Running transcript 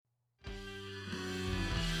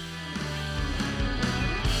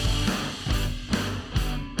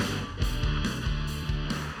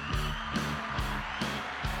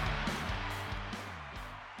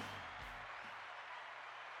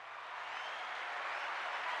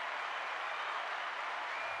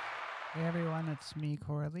Hey everyone, it's me,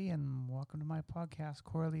 Coralie, and welcome to my podcast,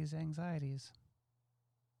 Coralie's Anxieties.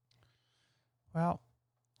 Well,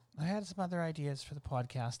 I had some other ideas for the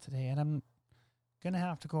podcast today, and I'm going to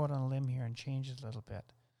have to go out on a limb here and change it a little bit.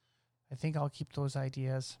 I think I'll keep those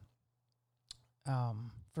ideas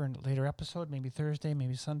for a later episode, maybe Thursday,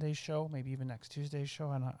 maybe Sunday's show, maybe even next Tuesday's show.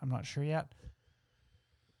 I'm not sure yet.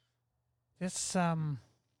 This the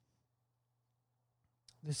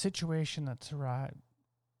situation that's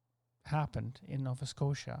happened in Nova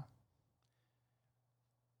Scotia.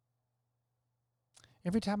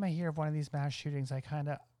 Every time I hear of one of these mass shootings, I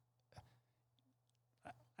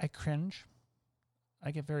cringe. I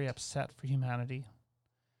get very upset for humanity.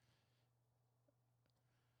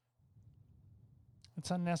 It's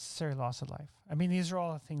unnecessary loss of life. I mean, these are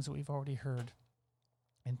all the things that we've already heard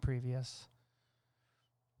in previous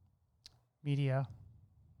media,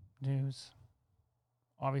 news,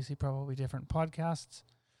 obviously probably different podcasts.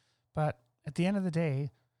 But at the end of the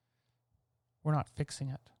day, we're not fixing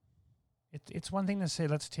it. It's one thing to say,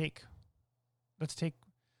 let's take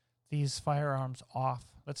these firearms off.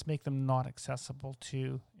 Let's make them not accessible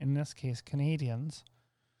to, in this case, Canadians.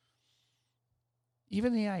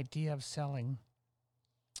 Even the idea of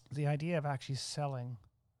actually selling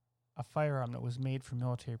a firearm that was made for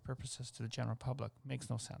military purposes to the general public makes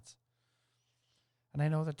no sense. And I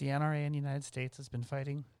know that the NRA in the United States has been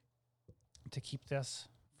fighting to keep this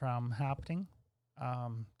from happening.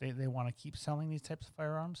 They want to keep selling these types of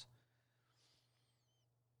firearms.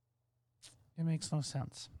 It makes no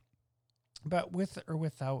sense. But with or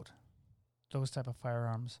without those type of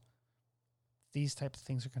firearms, these type of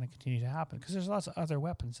things are going to continue to happen because there's lots of other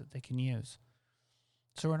weapons that they can use.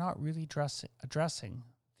 So we're not really addressing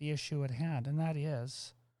the issue at hand, and that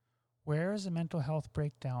is, where is the mental health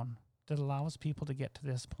breakdown that allows people to get to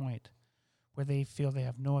this point where they feel they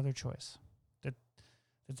have no other choice,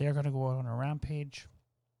 that they're going to go out on a rampage,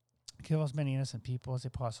 kill as many innocent people as they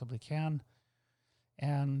possibly can.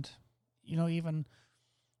 And, even,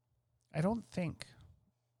 I don't think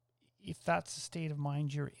if that's the state of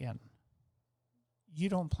mind you're in, you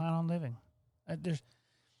don't plan on living.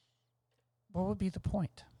 What would be the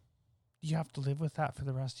point? You have to live with that for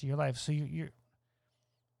the rest of your life. So you're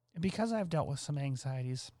because I've dealt with some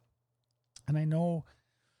anxieties, and I know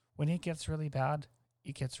when it gets really bad,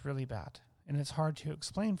 it gets really bad. And it's hard to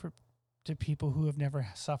explain to people who have never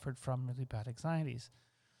suffered from really bad anxieties.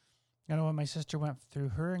 I know when my sister went through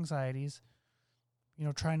her anxieties,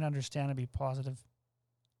 trying to understand and be positive,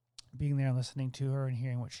 being there and listening to her and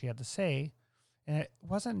hearing what she had to say. And it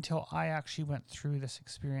wasn't until I actually went through this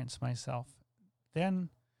experience myself, then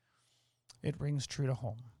it rings true to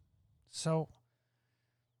home. So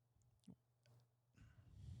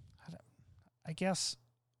I guess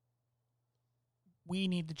we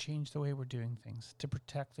need to change the way we're doing things to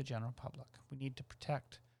protect the general public. We need to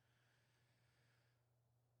protect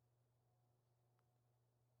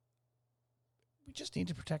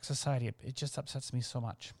society. It just upsets me so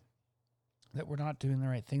much that we're not doing the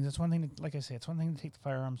right things. It's one thing to, like I say, it's one thing to take the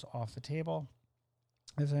firearms off the table.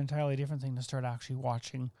 It's an entirely different thing to start actually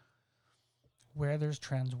watching where there's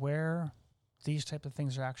trends, where these type of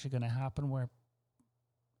things are actually going to happen, where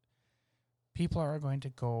people are going to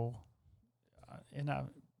go, in a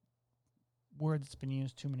word that's been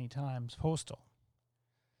used too many times, postal.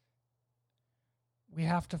 We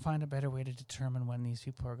have to find a better way to determine when these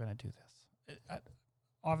people are going to do this.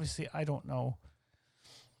 Obviously, I don't know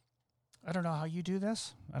how you do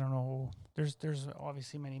this. I don't know. There's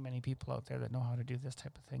obviously many people out there that know how to do this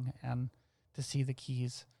type of thing, and to see the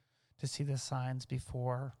keys, to see the signs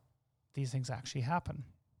before these things actually happen.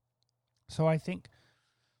 So I think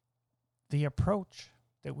the approach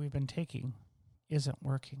that we've been taking isn't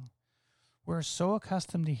working. We're so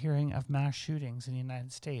accustomed to hearing of mass shootings in the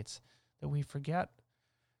United States that we forget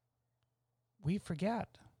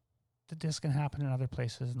that this can happen in other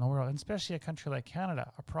places in the world, and especially a country like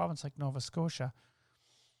Canada, a province like Nova Scotia.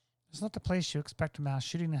 It's not the place you expect a mass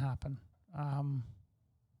shooting to happen. I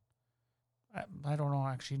don't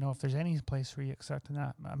actually know if there's any place where you expect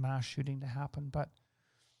a mass shooting to happen, but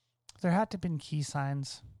there had to have been key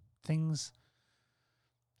signs, things.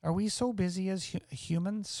 Are we so busy as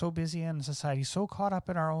humans, so busy in society, so caught up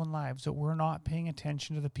in our own lives that we're not paying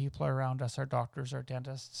attention to the people around us, our doctors, our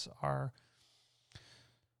dentists, our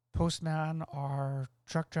postman, our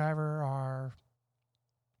truck driver, our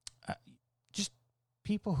just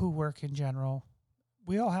people who work in general?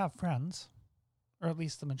 We all have friends, or at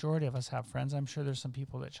least the majority of us have friends. I'm sure there's some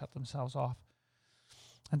people that shut themselves off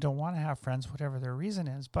and don't want to have friends, whatever their reason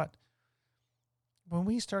is. But when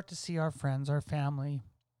we start to see our friends, our family,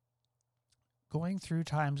 going through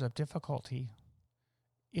times of difficulty,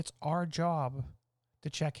 it's our job to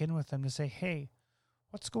check in with them, to say, hey,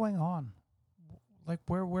 what's going on? Like,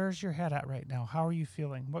 where's your head at right now? How are you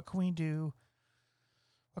feeling? What can we do?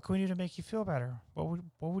 What can we do to make you feel better? What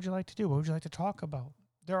would you like to do? What would you like to talk about?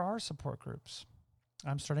 There are support groups.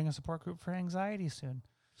 I'm starting a support group for anxiety soon,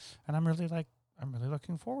 and I'm really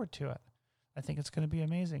looking forward to it. I think it's going to be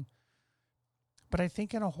amazing. But I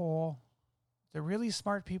think in a whole, the really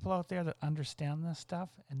smart people out there that understand this stuff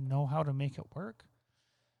and know how to make it work,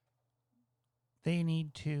 they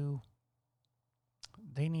need to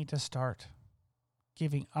start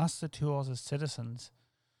giving us the tools as citizens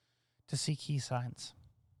to see key signs,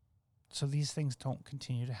 so these things don't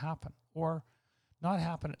continue to happen, or not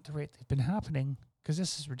happen at the rate they've been happening, because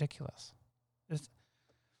this is ridiculous.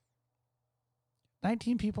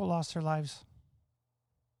 19 people lost their lives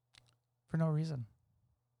for no reason.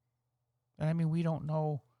 And I mean, we don't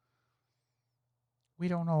know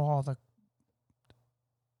all the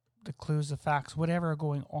clues, the facts, whatever are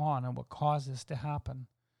going on and what caused this to happen,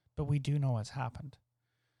 but we do know it's happened.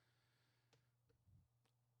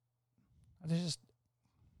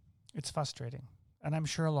 It's frustrating. And I'm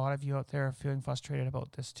sure a lot of you out there are feeling frustrated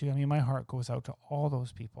about this too. I mean, my heart goes out to all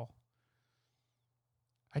those people.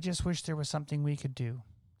 I just wish there was something we could do,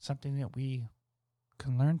 something that we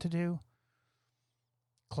can learn to do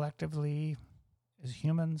collectively as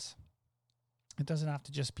humans. It doesn't have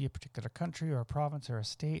to just be a particular country or a province or a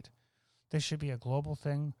state. This should be a global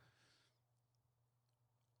thing.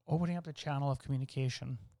 Opening up the channel of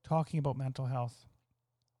communication, talking about mental health,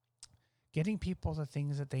 getting people the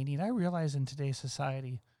things that they need. I realize in today's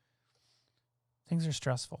society, things are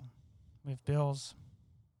stressful. We have bills,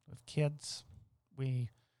 we have kids, we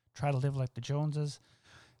try to live like the Joneses,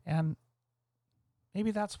 and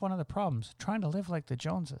maybe that's one of the problems, trying to live like the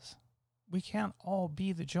Joneses. We can't all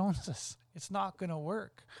be the Joneses. It's not going to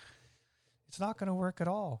work. It's not going to work at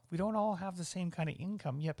all. We don't all have the same kind of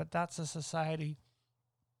income yet, but that's a society,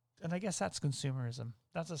 and I guess that's consumerism.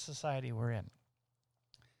 That's a society we're in.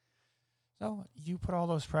 So you put all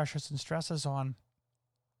those pressures and stresses on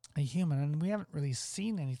a human, and we haven't really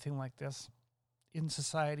seen anything like this in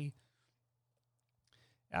society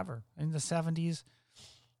ever. In the 70s,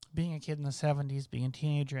 being a kid in the 70s, being a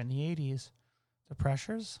teenager in the 80s, the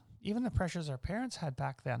pressures, even the pressures our parents had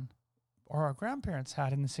back then, or our grandparents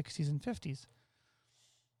had in the 60s and 50s,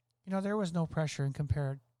 there was no pressure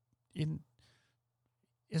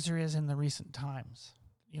as there is in the recent times.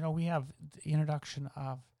 We have the introduction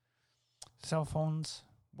of cell phones.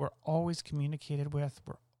 We're always communicated with.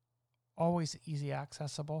 We're always easy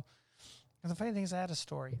accessible. And the funny thing is, I had a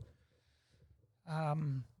story. I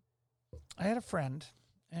had a friend,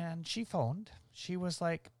 and she phoned. She was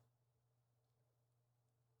like,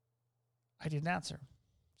 I didn't answer.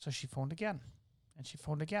 So she phoned again, and she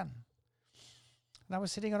phoned again. And I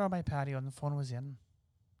was sitting out on my patio, and the phone was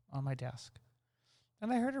on my desk.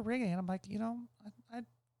 And I heard her ringing, and I'm like,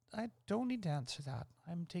 I don't need to answer that.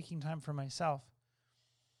 I'm taking time for myself.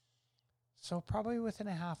 So probably within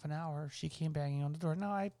a half an hour, she came banging on the door.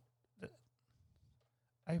 Now, I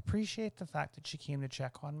appreciate the fact that she came to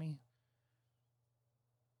check on me.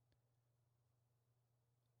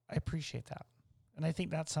 I appreciate that. And I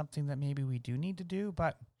think that's something that maybe we do need to do,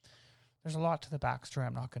 but there's a lot to the backstory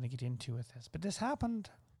I'm not going to get into with this. But this happened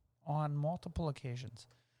on multiple occasions.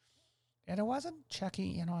 And it wasn't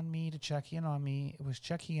checking in on me to check in on me. It was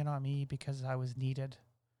checking in on me because I was needed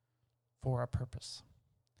for a purpose.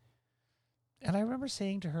 And I remember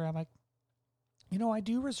saying to her, I'm like, I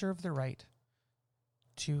do reserve the right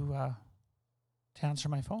to answer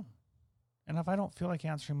my phone. And if I don't feel like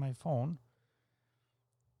answering my phone,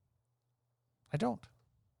 I don't.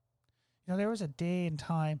 There was a day and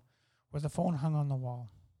time where the phone hung on the wall.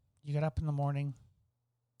 You got up in the morning,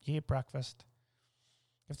 you ate breakfast.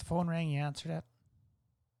 If the phone rang, you answered it.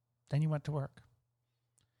 Then you went to work.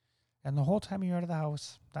 And the whole time you were out of the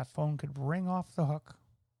house, that phone could ring off the hook.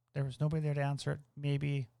 There was nobody there to answer it.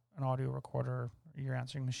 Maybe an audio recorder or your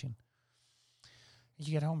answering machine.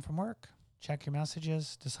 You get home from work, check your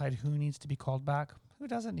messages, decide who needs to be called back, who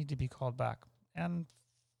doesn't need to be called back, and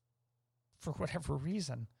for whatever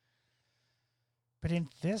reason. But in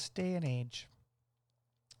this day and age,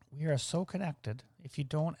 we are so connected. If you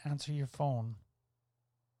don't answer your phone,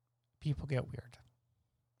 people get weird,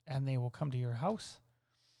 and they will come to your house.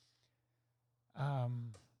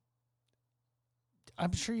 I'm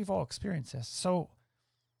sure you've all experienced this. So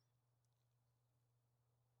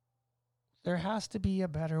there has to be a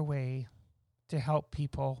better way to help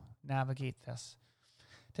people navigate this,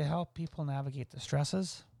 to help people navigate the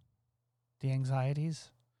stresses, the anxieties,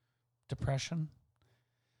 depression,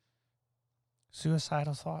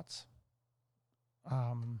 suicidal thoughts.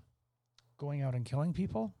 going out and killing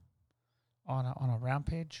people on a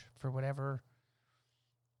rampage for whatever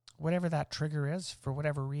that trigger is, for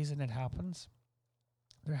whatever reason it happens.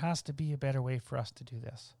 There has to be a better way for us to do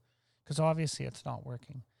this, because obviously it's not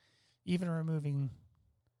working. Even removing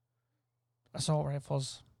assault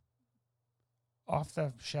rifles off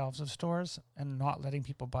the shelves of stores and not letting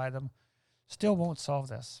people buy them still won't solve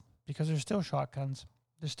this, because there's still shotguns,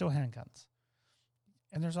 there's still handguns.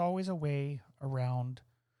 And there's always a way around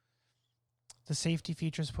the safety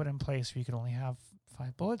features put in place where you can only have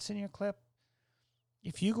 5 bullets in your clip.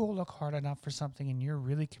 If you go look hard enough for something and you're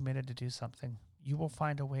really committed to do something, you will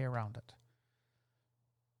find a way around it.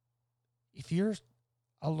 If you're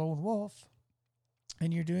a lone wolf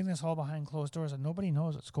and you're doing this all behind closed doors and nobody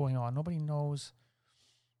knows what's going on, nobody knows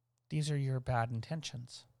these are your bad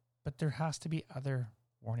intentions, but there has to be other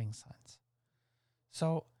warning signs.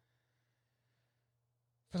 So,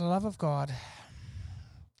 for the love of God,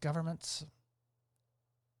 governments,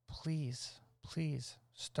 please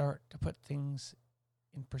start to put things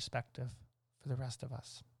in perspective for the rest of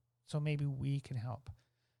us. So maybe we can help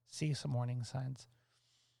see some warning signs,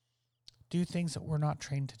 do things that we're not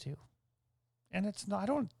trained to do. And it's not,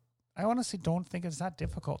 I honestly don't think it's that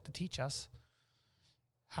difficult to teach us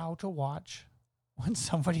how to watch when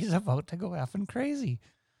somebody's about to go effing crazy.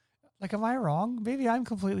 Like, am I wrong? Maybe I'm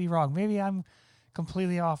completely wrong. Maybe I'm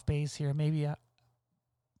completely off base here. Maybe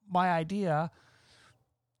my idea,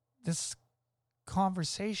 this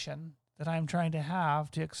conversation that I'm trying to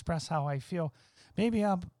have to express how I feel, maybe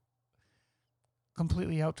I'm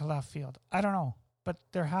completely out to left field. I don't know. But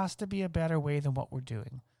there has to be a better way than what we're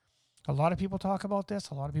doing. A lot of people talk about this.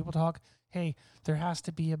 A lot of people talk, hey, there has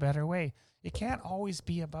to be a better way. It can't always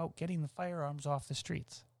be about getting the firearms off the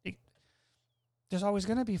streets. There's always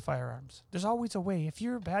going to be firearms. There's always a way. If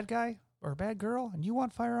you're a bad guy or a bad girl and you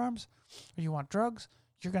want firearms or you want drugs,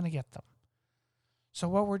 you're going to get them. So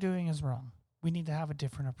what we're doing is wrong. We need to have a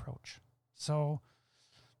different approach. So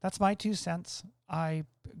that's my 2 cents. I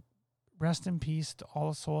rest in peace to all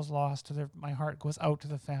the souls lost. My heart goes out to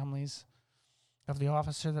the families of the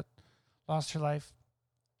officer that lost her life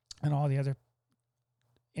and all the other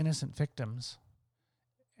innocent victims.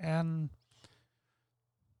 And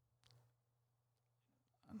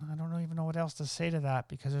I don't even know what else to say to that,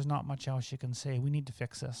 because there's not much else you can say. We need to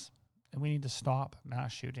fix this, and we need to stop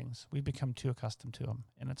mass shootings. We've become too accustomed to them,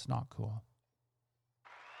 and it's not cool.